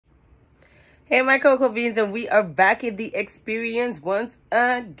Hey my Cocoa Beans, and we are back in the experience once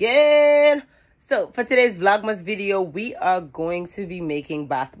again. So for today's Vlogmas video, we are going to be making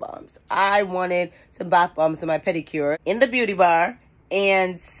bath bombs. I wanted some bath bombs in my pedicure in the beauty bar.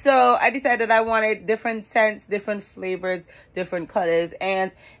 And so I decided I wanted different scents, different flavors, different colors.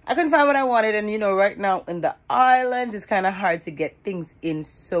 And I couldn't find what I wanted. And you know, right now in the islands, it's kind of hard to get things in.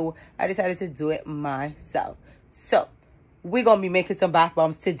 So I decided to do it myself. So we're going to be making some bath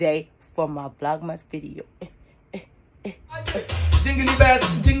bombs today for my Vlogmas video. Jingly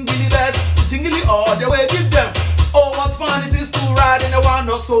best, jingly all the way, give them. Oh, what fun it is to ride in a one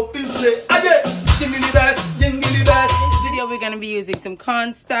or so sleigh. Jingly best, jingly best. In this video, we're going to be using some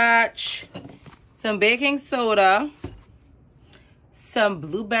cornstarch, some baking soda, some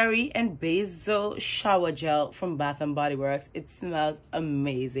blueberry and basil shower gel from Bath and Body Works. It smells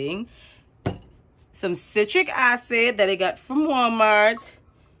amazing. Some citric acid that I got from Walmart.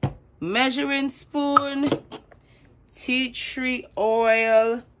 Measuring spoon, tea tree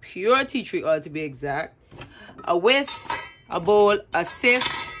oil, pure tea tree oil to be exact, a whisk, a bowl, a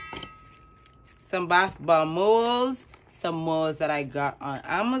sift, some bath bomb molds, some molds that I got on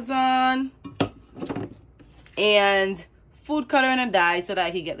Amazon, and food color and a dye so that I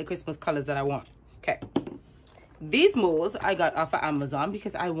can get the Christmas colors that I want. Okay, these molds I got off of Amazon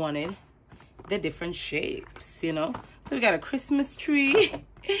because I wanted the different shapes, you know. So we got a Christmas tree.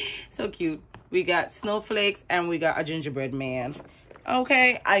 So cute. We got snowflakes and we got a gingerbread man.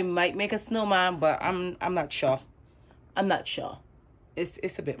 Okay, I might make a snowman, but I'm not sure. I'm not sure.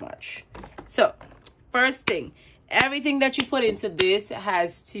 It's a bit much. So first thing, everything that you put into this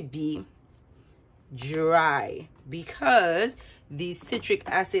has to be dry because the citric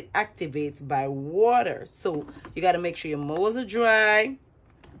acid activates by water. So you got to make sure your molds are dry.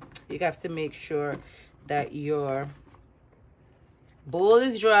 You have to make sure that your bowl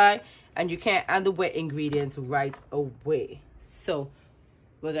is dry, and you can't add the wet ingredients right away. So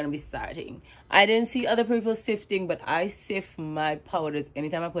we're gonna be starting. I didn't see other people sifting, but I sift my powders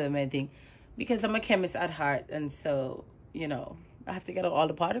anytime I put them in anything because I'm a chemist at heart, and so you know I have to get out all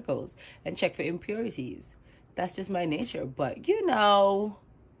the particles and check for impurities. That's just my nature. But you know,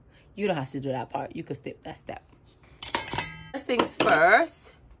 you don't have to do that part. You can skip that step. First things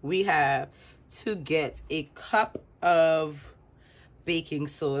first, we have to get a cup of baking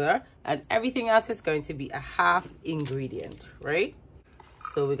soda, and everything else is going to be a half ingredient, right?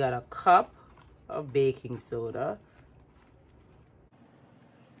 So we got a cup of baking soda.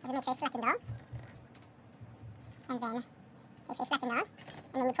 Make sure it's flattened out, and then make sure it's flattened out,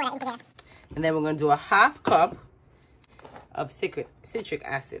 and then you pour that into there. And then we're going to do a half cup of citric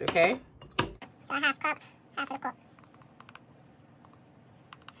acid, okay? So a half cup, half of the cup.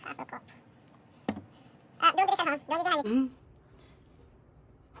 Half of the cup. Don't do this at home. Don't use your hand.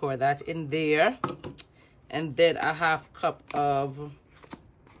 Pour that in there, and then a half cup of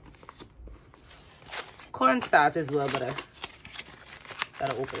cornstarch as well, but I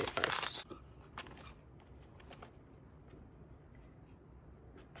gotta open it first.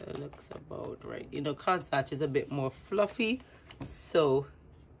 It looks about right. You know, cornstarch is a bit more fluffy, so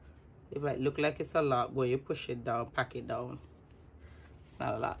it might look like it's a lot when you push it down, pack it down. It's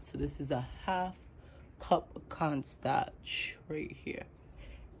not a lot. So this is a half cup of cornstarch right here.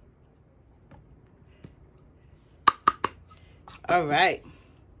 All right,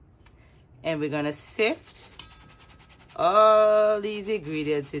 and we're gonna sift all these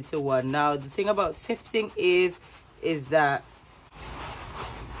ingredients into one. Now the thing about sifting is that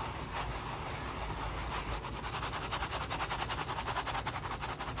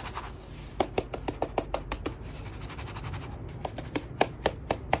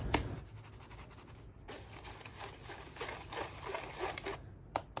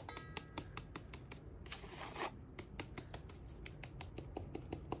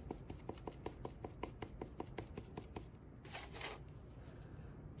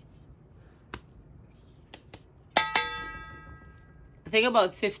thing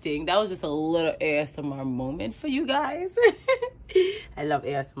about sifting, that was just a little ASMR moment for you guys. I love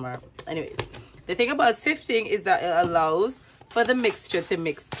ASMR. Anyways, the thing about sifting is that it allows for the mixture to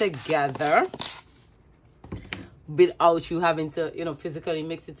mix together without you having to, you know, physically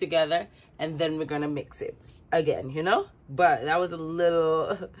mix it together, and then we're gonna mix it again, you know. But that was a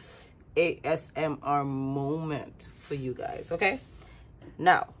little ASMR moment for you guys. Okay,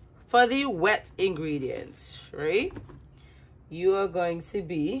 now for the wet ingredients, right? You are going to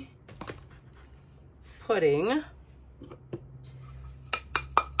be putting,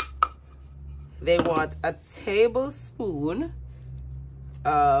 they want a tablespoon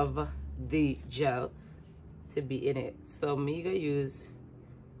of the gel to be in it. So I'm gonna use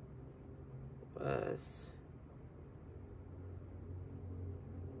as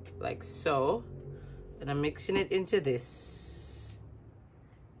like so, and I'm mixing it into this,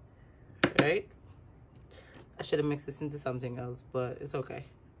 right? I should have mixed this into something else, but it's okay.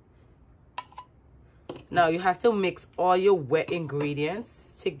 Now you have to mix all your wet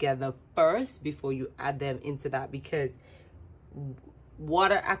ingredients together first before you add them into that, because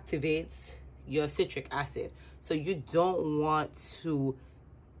water activates your citric acid, so you don't want to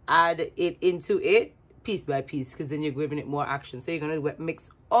add it into it piece by piece, because then you're giving it more action. So you're gonna mix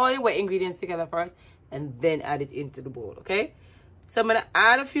all your wet ingredients together first and then add it into the bowl. Okay, so I'm gonna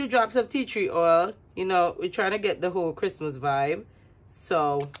add a few drops of tea tree oil. You know, we're trying to get the whole Christmas vibe,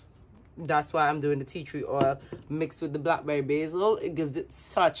 so that's why I'm doing the tea tree oil mixed with the blackberry basil. It gives it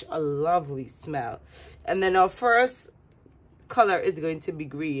such a lovely smell. And then our first color is going to be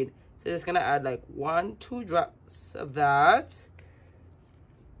green, so just gonna add like 1-2 drops of that,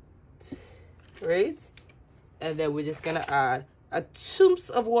 right? And then we're just gonna add a toomps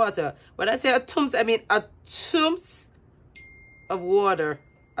of water. When I say a toomps, I mean a toomps of water.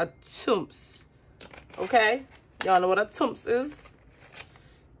 A toomps. Okay, y'all know what a toomps is?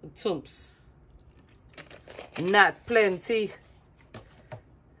 A toomps, not plenty.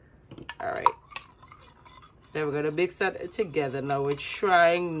 All right, then we're gonna mix that together. Now we're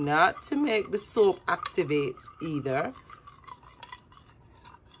trying not to make the soap activate either,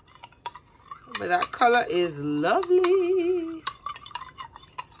 but that color is lovely.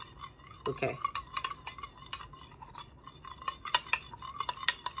 Okay.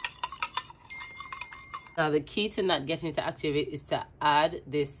 Now the key to not getting it to activate is to add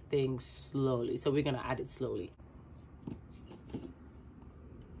this thing slowly. So we're gonna add it slowly.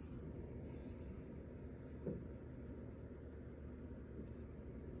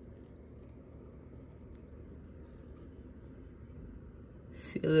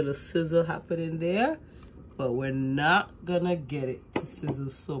 See a little sizzle happening there, but we're not gonna get it to sizzle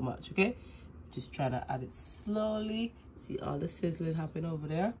so much, okay? Just trying to add it slowly. See all the sizzling happen over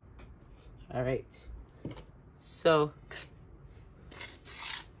there? All right. So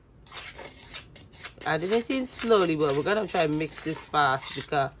adding it in slowly, but we're gonna try and mix this fast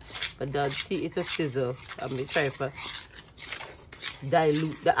because I don't see it a sizzle. I'm gonna try to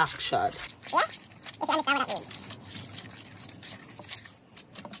dilute the action. Yeah, if you understand what that means.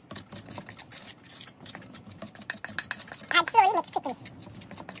 Add slowly, mix quickly.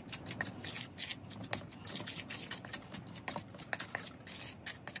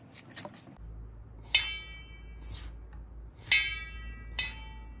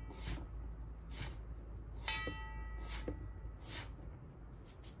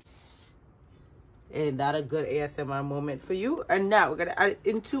 And that a good ASMR moment for you. And now we're gonna add it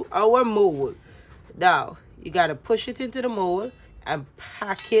into our mold. Now you gotta push it into the mold and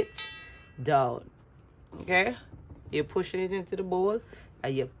pack it down. Okay, you're pushing it into the bowl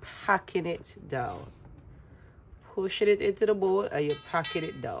and you're packing it down. Pushing it into the bowl and you're packing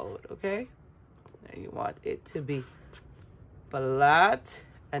it down. Okay, and you want it to be flat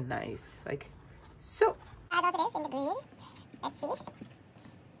and nice, like so. Add all of this in the green. Let's see.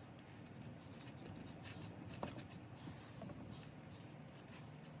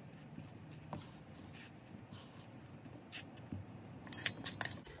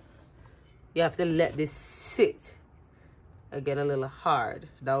 You have to let this sit and get a little hard.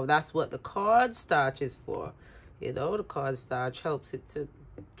 Now that's what the cornstarch is for. You know, the cornstarch helps it to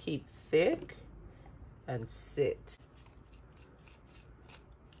keep thick and sit.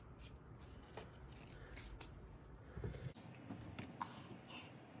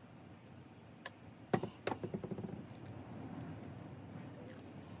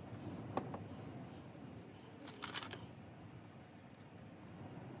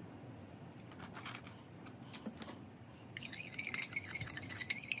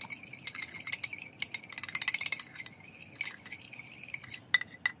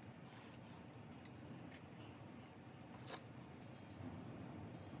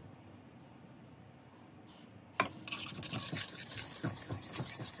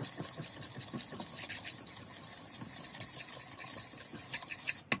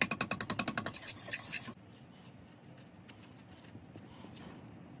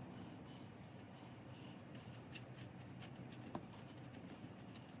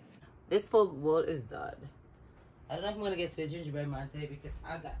 This full bowl is done. I don't know if I'm gonna get to the gingerbread man today because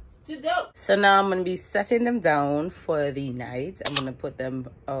I got to do. So now I'm gonna be setting them down for the night. I'm gonna put them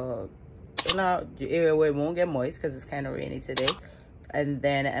in the area where it won't get moist because it's kind of rainy today. And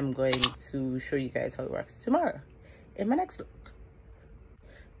then I'm going to show you guys how it works tomorrow in my next vlog.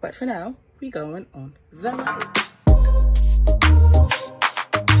 But for now, we're going on the night.